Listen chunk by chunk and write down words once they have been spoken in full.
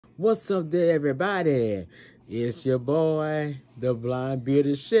What's up there, everybody? It's your boy, the blind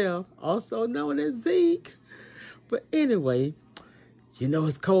bearded chef, also known as Zeke. But anyway, you know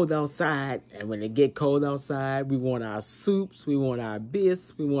it's cold outside, and when it get cold outside, we want our soups, we want our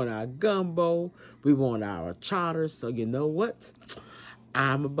bisques, we want our gumbo, we want our chowder. So you know what?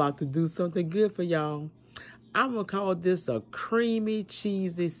 I'm about to do something good for y'all. I'm gonna call this a creamy,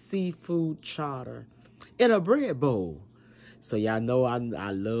 cheesy seafood chowder in a bread bowl. So y'all know I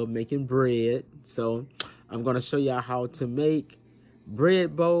love making bread. So I'm gonna show y'all how to make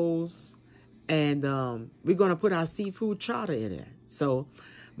bread bowls, and we're gonna put our seafood chowder in it. So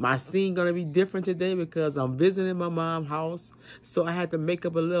my scene gonna be different today because I'm visiting my mom's house. So I had to make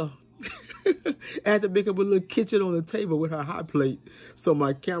up a little kitchen on the table with her hot plate so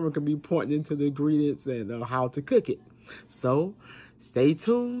my camera can be pointing into the ingredients and how to cook it. So stay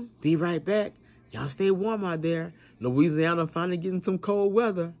tuned. Be right back. Y'all stay warm out there. Louisiana finally getting some cold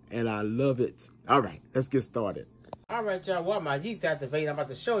weather, and I love it. All right, let's get started. All right, y'all. While my yeast activated, I'm about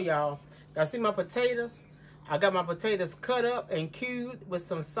to show y'all. Y'all see my potatoes? I got my potatoes cut up and cubed with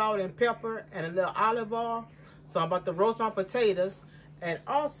some salt and pepper and a little olive oil. So I'm about to roast my potatoes. And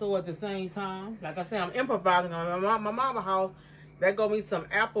also at the same time, like I said, I'm improvising on my mama's house. That gonna be some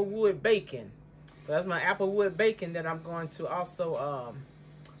applewood bacon. So that's my applewood bacon that I'm going to also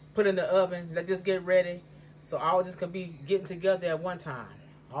put in the oven. Let this get ready. So all this can be getting together at one time.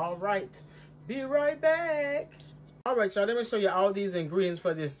 All right, be right back. All right, y'all, let me show you all these ingredients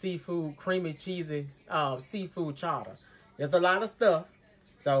for this seafood, creamy, cheesy seafood chowder. There's a lot of stuff,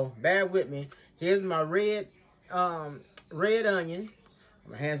 so bear with me. Here's my red onion. I'm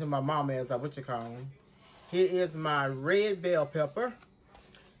gonna hand to my mama as what you call them. Here is my red bell pepper.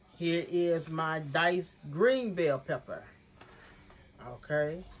 Here is my diced green bell pepper.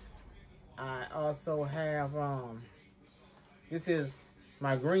 Okay. I also have this is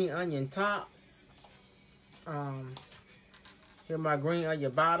my green onion tops. Here my green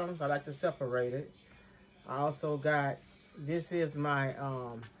onion bottoms. I like to separate it. I also got, this is my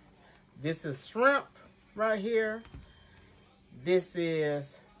this is shrimp right here. This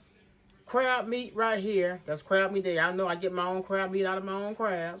is crab meat right here. That's crab meat there. I know I get my own crab meat out of my own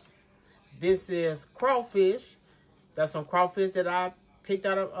crabs. This is crawfish. That's some crawfish that I picked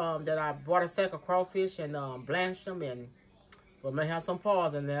out of, that I bought a sack of crawfish and blanched them, and so I may have some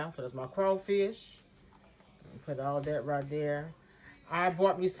paws in there. So that's my crawfish. Put all that right there. I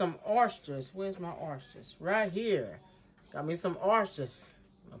bought me some oysters. Where's my oysters? Right here. Got me some oysters.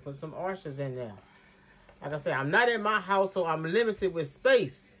 I'll put some oysters in there. Like I said, I'm not in my house, so I'm limited with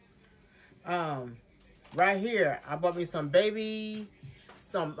space. Right here, I bought me some baby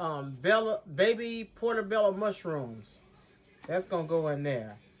portobello mushrooms. That's gonna go in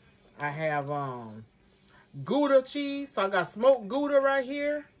there. I have Gouda cheese, so I got smoked Gouda right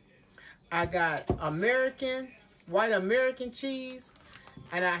here. I got white American cheese,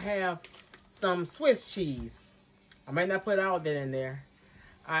 and I have some Swiss cheese. I might not put all that in there.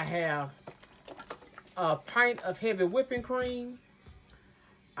 I have a pint of heavy whipping cream.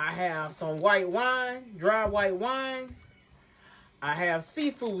 I have some white wine, dry white wine. I have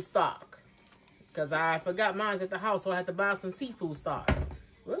seafood stock, because I forgot mine at the house, so I had to buy some seafood stock.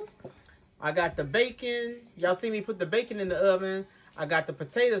 Well, I got the bacon. Y'all see me put the bacon in the oven. I got the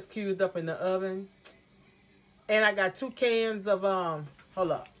potatoes cubed up in the oven. And I got 2 cans of,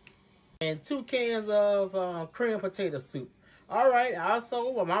 and 2 cans of cream potato soup. All right,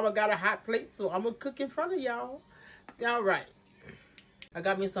 also, my mama got a hot plate, so I'm going to cook in front of y'all. All right. I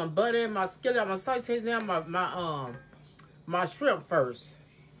got me some butter in my skillet. I'm going to saute down my shrimp first.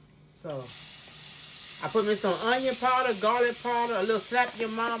 So I put me some onion powder, garlic powder, a little slap your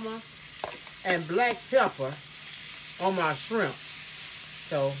mama, and black pepper on my shrimp.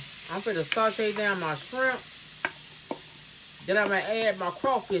 So I'm going to saute down my shrimp. Then I'm going to add my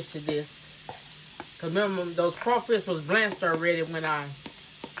crawfish to this. Because remember, those crawfish was blanched already when I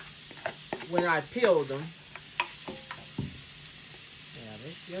peeled them. Yeah,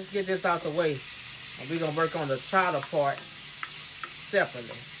 let's get this out the way. And we're going to work on the chowder part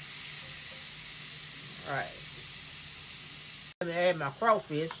separately. All right. Let me add my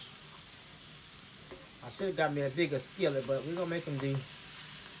crawfish. I should have got me a bigger skillet, but we're going to make them do.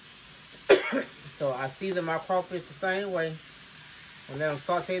 So I season my crawfish the same way. And let them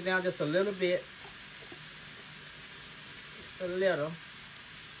saute down just a little bit. Just a little.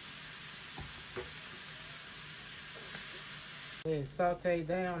 And saute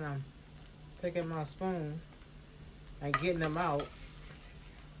down. I'm taking my spoon and getting them out.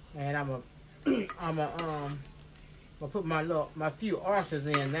 And I'm gonna put my few oysters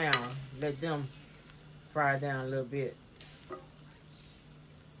in now. Let them fry down a little bit.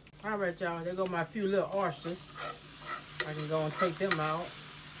 All right, y'all. There go my few little oysters. I can go and take them out.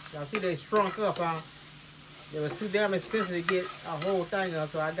 Y'all see they shrunk up, huh? It was too damn expensive to get a whole thing up,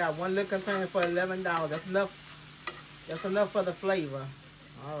 so I got one little container for $11. That's enough. That's enough for the flavor.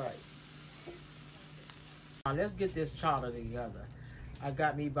 All right. Now let's get this chowder together. I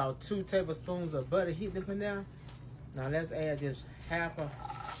got me about 2 tablespoons of butter heating up in there. Now let's add this half a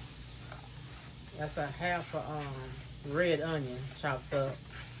red onion chopped up.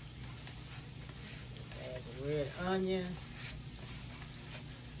 Add the red onion.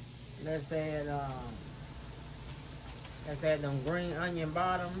 Let's add them green onion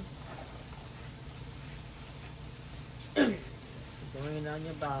bottoms. Green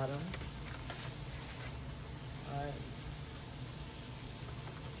onion bottoms. All right.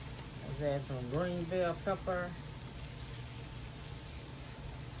 Let's add some green bell pepper.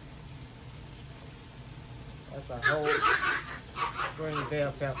 That's a whole green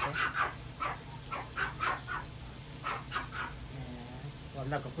bell pepper. Well, I'm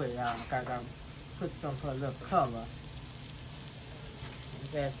not gonna put it out. I gotta put some for a little color.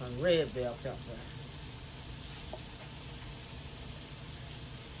 Let's add some red bell pepper.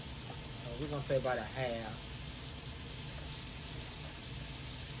 So we're gonna say about a half.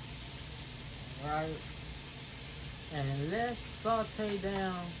 All right. And let's saute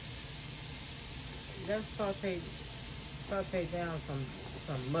down. Let's saute down some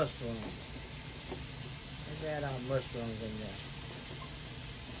mushrooms. Let's add our mushrooms in there.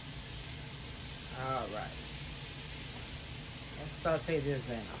 All right. Let's saute this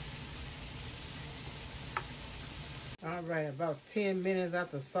down. All right, about 10 minutes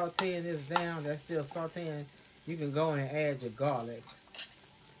after sauteing this down, that's still sauteing, you can go in and add your garlic.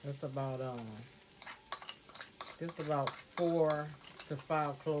 That's about 4 to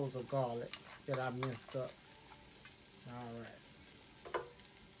 5 cloves of garlic that I minced up. All right.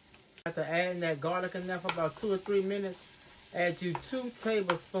 After adding that garlic in there for about 2 or 3 minutes, add you 2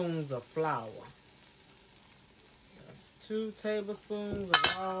 tablespoons of flour. That's 2 tablespoons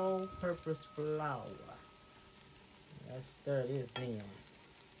of all-purpose flour. Let's stir this in.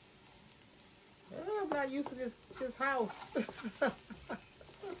 Oh, I'm not used to this house.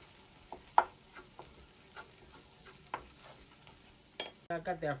 I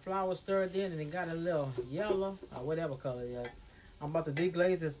got that flour stirred in and it got a little yellow or whatever color it is. I'm about to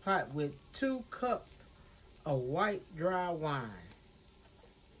deglaze this pot with 2 cups of white dry wine.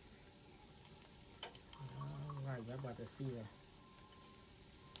 All right, y'all about to see that.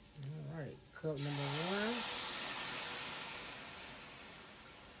 All right, cup number 1.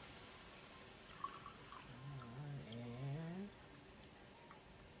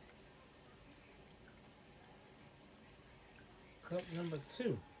 Cup number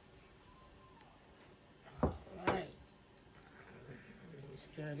 2. All right. Let me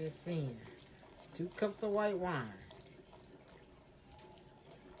stir this in. 2 cups of white wine.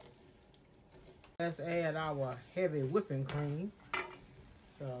 Let's add our heavy whipping cream.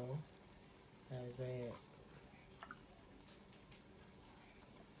 So, let's add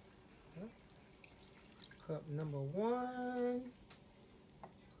cup number 1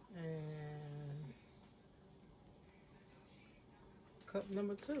 and cup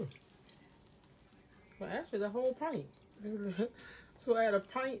number 2. Well, actually, the whole pint. So add a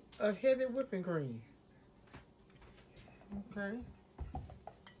pint of heavy whipping cream. Okay.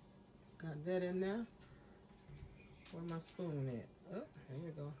 Got that in there. Where's my spoon at? Oh, there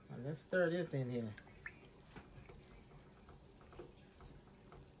we go. Now let's stir this in here.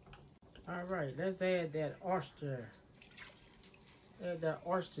 All right, let's add that oyster. Let's add that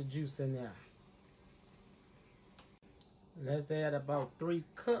oyster juice in there. Let's add about 3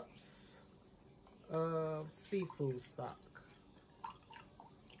 cups of seafood stock.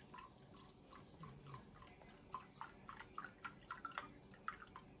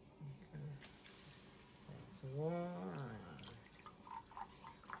 That's 1.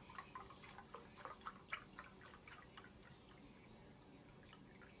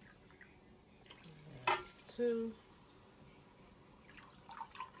 That's 2.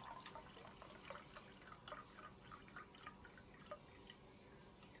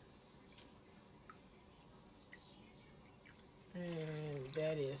 And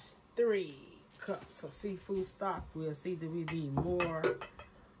that is 3 cups of seafood stock. We'll see do we need more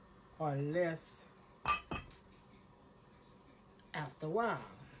or less after a while.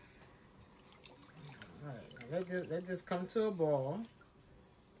 All right, let this come to a boil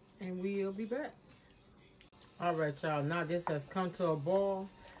and we'll be back. All right, y'all, now this has come to a boil.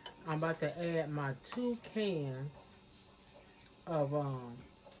 I'm about to add my 2 cans of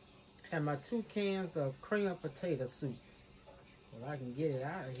cream of potato soup. If I can get it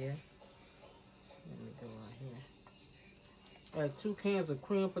out of here. Let me go right here. I had 2 cans of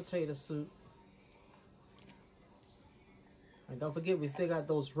cream potato soup. And don't forget, we still got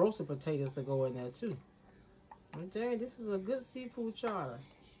those roasted potatoes to go in there too. I'm telling you, this is a good seafood chowder.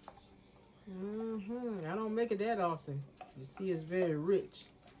 I don't make it that often. You see, it's very rich.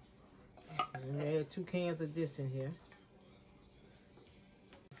 Let me add 2 cans of this in here.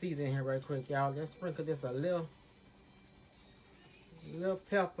 Season here right quick, y'all. Let's sprinkle this a little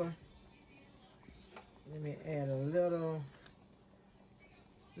pepper. Let me add a little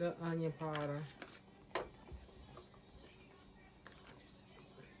onion powder,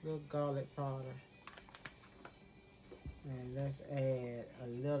 little garlic powder, and let's add a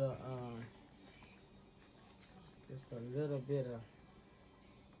little just a little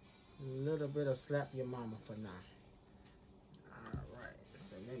bit of slap your mama for now. All right,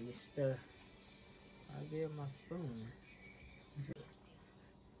 so let me stir. I give my spoon.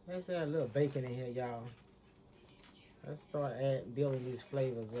 Let's add a little bacon in here, y'all. Let's start building these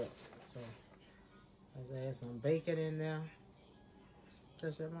flavors up. So let's add some bacon in there.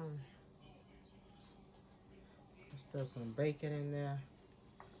 Touch that, mama. Let's stir some bacon in there.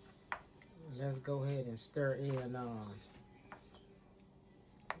 Let's go ahead and stir in.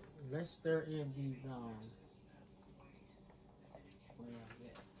 Let's stir in these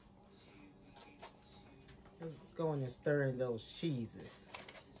let's go in and stir in those cheeses.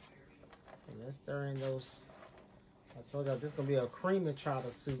 So let's stir in those. I told y'all this is gonna be a creamy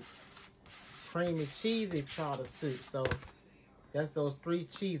chowder soup, creamy cheesy chowder soup. So that's those 3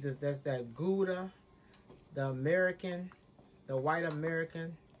 cheeses. That's that Gouda, the American, the white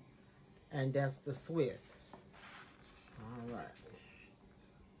American, and that's the Swiss. All right.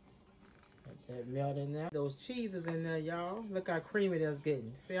 Let that melt in there. Those cheeses in there, y'all. Look how creamy that's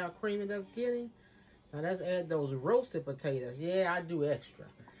getting. See how creamy that's getting? Now let's add those roasted potatoes. Yeah, I do extra.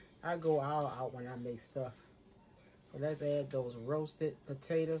 I go all out when I make stuff. So let's add those roasted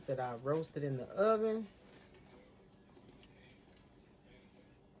potatoes that I roasted in the oven.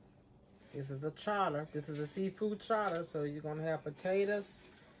 This is a chowder. This is a seafood chowder. So you're going to have potatoes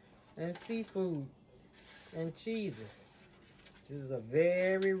and seafood and cheeses. This is a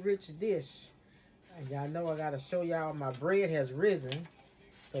very rich dish. And y'all know I got to show y'all my bread has risen.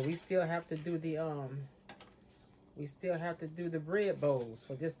 So we still have to do the bread bowls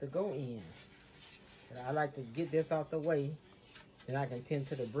for this to go in. But I like to get this out the way, then I can tend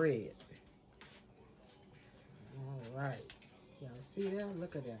to the bread. All right. Y'all see that?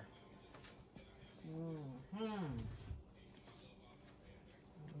 Look at that. All right.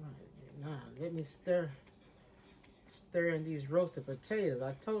 Now, let me stir in these roasted potatoes.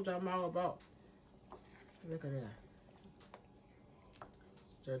 I told y'all I'm all about. Look at that.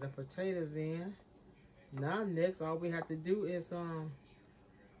 Stir the potatoes in. Now, next, all we have to do is,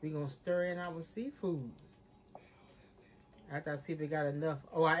 we're going to stir in our seafood. After I see if we got enough.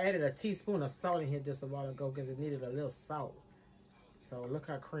 Oh, I added a teaspoon of salt in here just a while ago because it needed a little salt. So look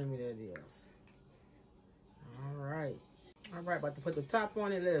how creamy that is. All right. All right, about to put the top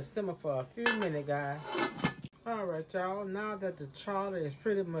on it. Let it simmer for a few minutes, guys. All right, y'all. Now that the chowder is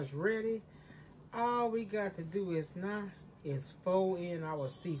pretty much ready, all we got to do is fold in our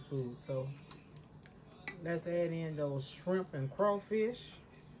seafood. So let's add in those shrimp and crawfish.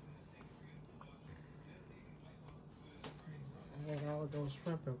 Add all those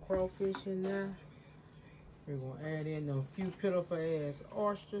shrimp and crawfish in there. We're gonna add in a few pitiful ass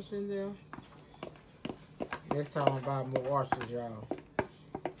oysters in there. Next time I buy more oysters, y'all.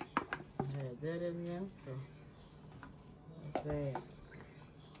 Add that in there. So let's add.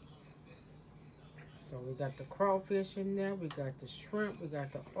 So we got the crawfish in there. We got the shrimp. We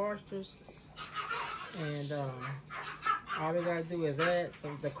got the oysters. And all we gotta do is add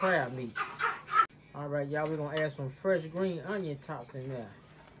the crab meat. All right, y'all, we're gonna add some fresh green onion tops in there.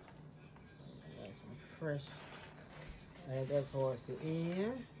 Add some fresh, add that towards the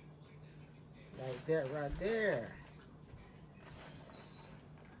end. Like that right there.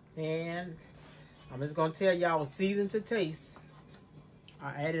 And I'm just gonna tell y'all season to taste.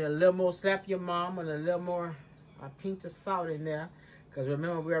 I added a little more slap your mom and a little more pinch of salt in there. Because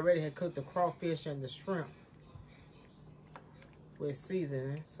remember, we already had cooked the crawfish and the shrimp with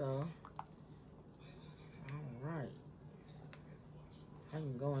seasoning, so. All right. I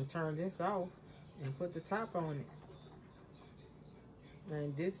can go and turn this off and put the top on it.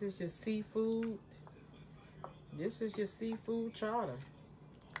 And this is your seafood. This is your seafood chowder.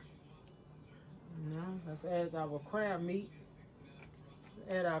 Now, let's add our crab meat.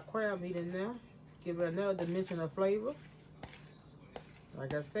 Add our crab meat in there. Give it another dimension of flavor.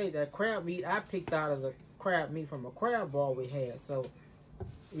 Like I say, that crab meat I picked out of the crab meat from a crab ball we had. So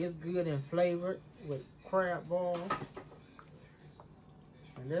it's good and flavored with crab ball.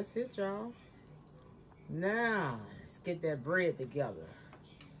 And that's it, y'all. Now, let's get that bread together.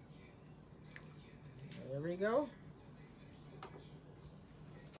 There we go.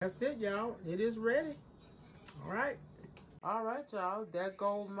 That's it, y'all. It is ready. All right. All right, y'all. There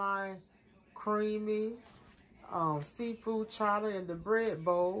go my creamy seafood chowder in the bread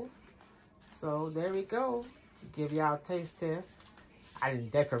bowl. So there we go. Give y'all a taste test. I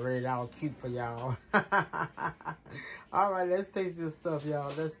didn't decorate it all cute for y'all. All right, let's taste this stuff,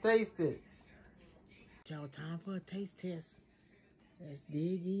 y'all. Let's taste it. Y'all, time for a taste test. Let's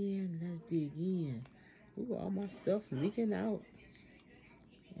dig in. Let's dig in. Ooh, all my stuff leaking out.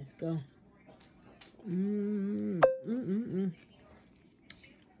 Let's go.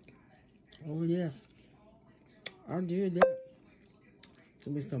 Oh, yes. I did that.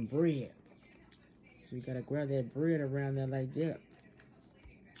 Give me some bread. So you gotta grab that bread around there like that.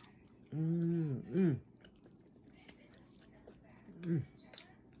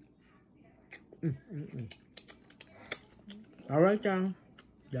 All right, y'all.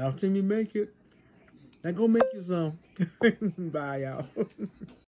 Y'all see me make it. Now go make you some. Bye, y'all.